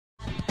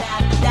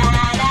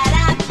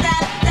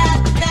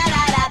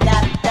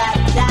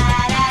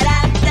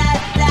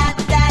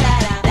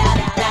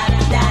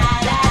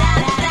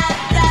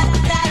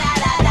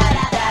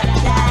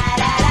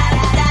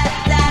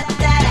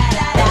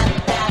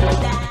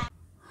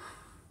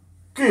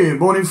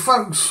Good morning,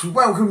 folks.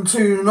 Welcome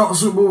to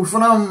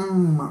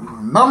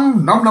NotSuitableForMum.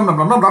 Num num num num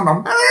num num num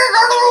num.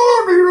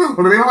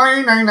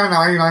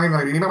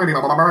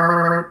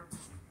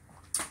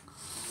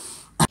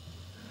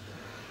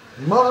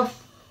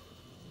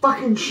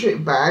 Motherfucking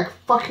shitbag.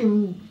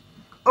 Fucking.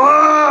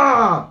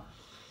 Ah!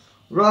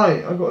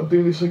 Right, I've got to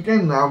do this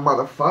again now,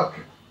 motherfuck.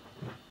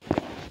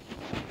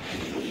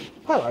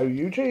 Hello,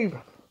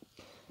 YouTube.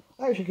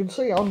 As you can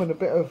see, I'm in a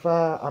bit of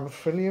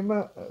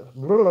amphibian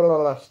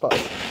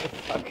stuff.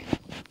 Fuck.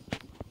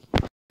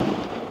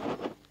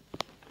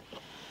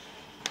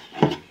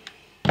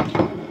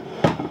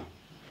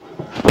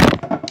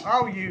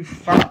 Oh, you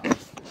fuck.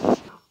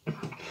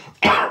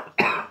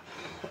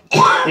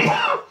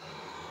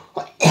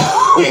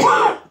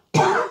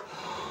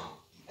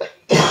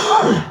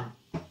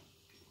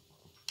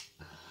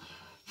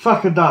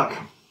 Fuck a duck.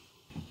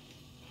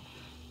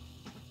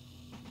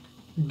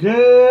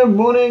 Good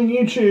morning,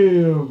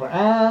 YouTube,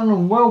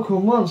 and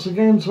welcome once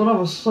again to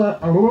another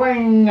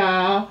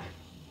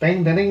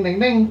ding ding ding ding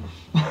ding.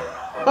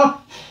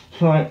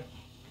 Right.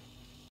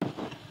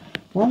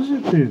 Why does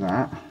it do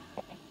that?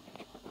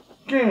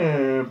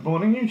 Good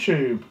morning,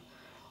 YouTube.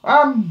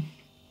 I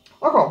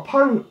got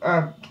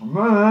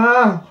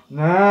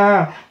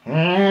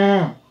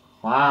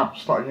a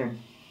start again.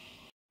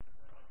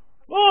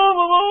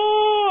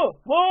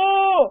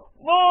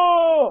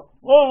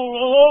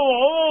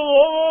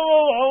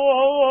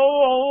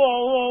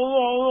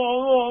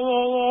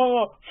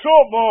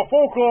 Shut the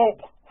fuck up!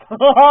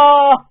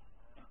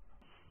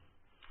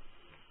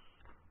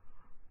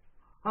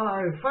 Hello,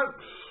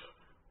 folks.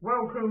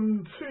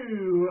 Welcome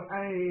to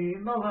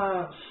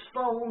another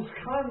Stoles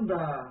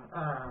calendar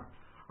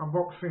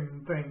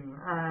unboxing thing.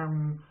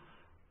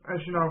 As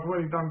you know, I've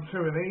already done 2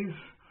 of these.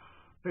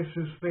 This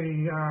is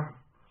the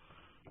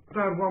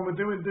third one we're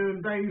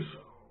doing days.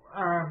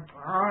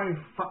 I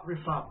fucked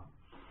this up.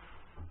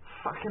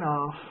 Fucking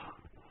arse.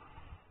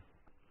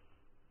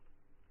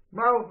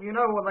 Well, you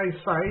know what they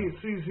say,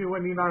 it's easier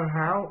when you know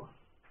how.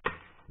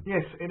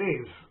 Yes, it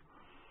is.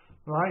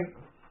 Right?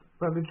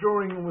 But the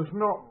drawing was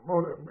not,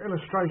 or the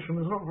illustration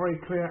was not very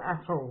clear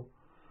at all.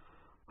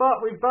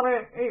 But we've done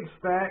it, it's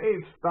there,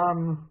 it's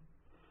done.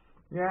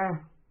 Yeah.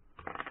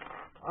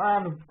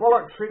 And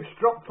bollocks, it's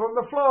dropped on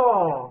the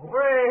floor.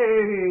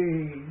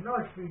 Whee!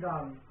 Nicely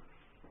done.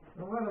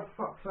 And where the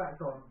fuck's that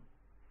gone?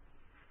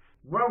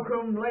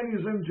 Welcome,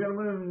 ladies and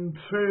gentlemen,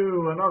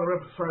 to another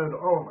episode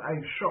of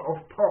A Shot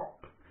of Pop.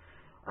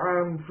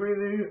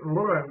 Freely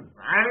Lauren.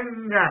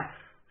 And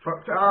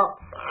fucked it up.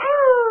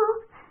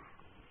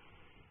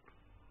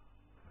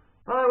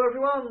 Hello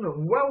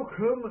everyone,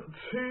 welcome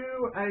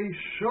to A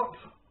Shot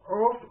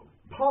of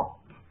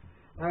Pop.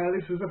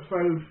 This is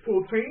episode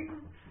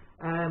 14,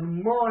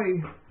 and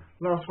my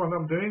last one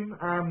I'm doing,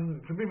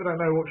 for people who don't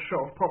know what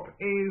Shot of Pop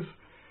is,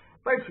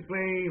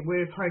 basically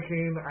we're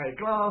taking a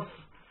glass,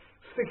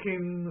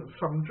 sticking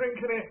some drink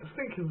in it,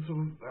 stinking,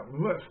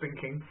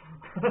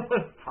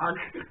 fuck,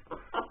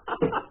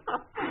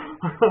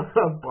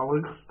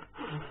 bollocks.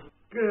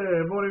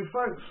 Good morning,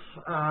 folks.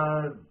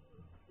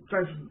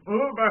 Jason,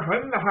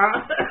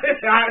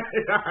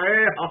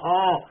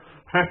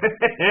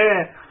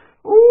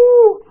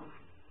 ooh.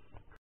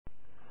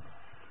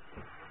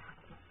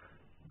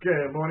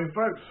 Good morning,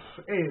 folks.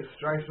 It's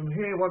Jason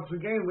here once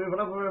again with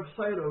another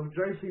episode of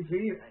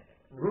JCTV.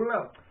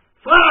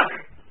 Fuck!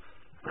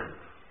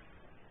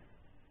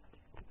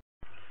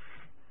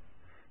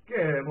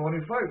 Good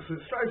morning, folks.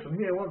 It's Jason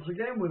here once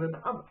again with an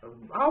oh,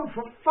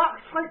 for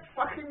fuck's sake,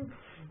 fucking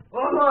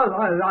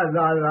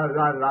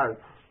bollocks.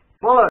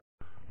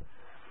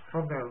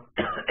 From now.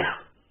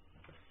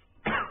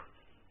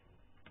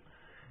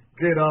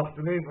 Good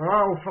afternoon.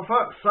 Oh, for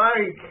fuck's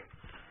sake.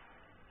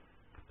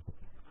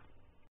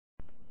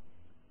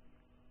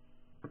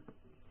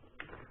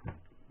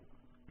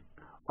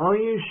 Are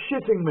you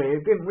shitting me?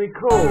 It didn't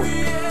record.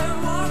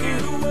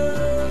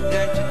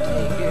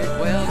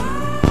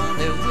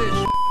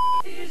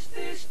 Is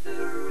this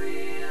the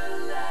real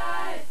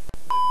life?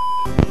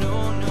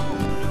 No.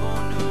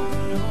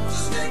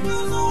 Stick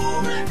those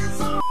old records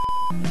on.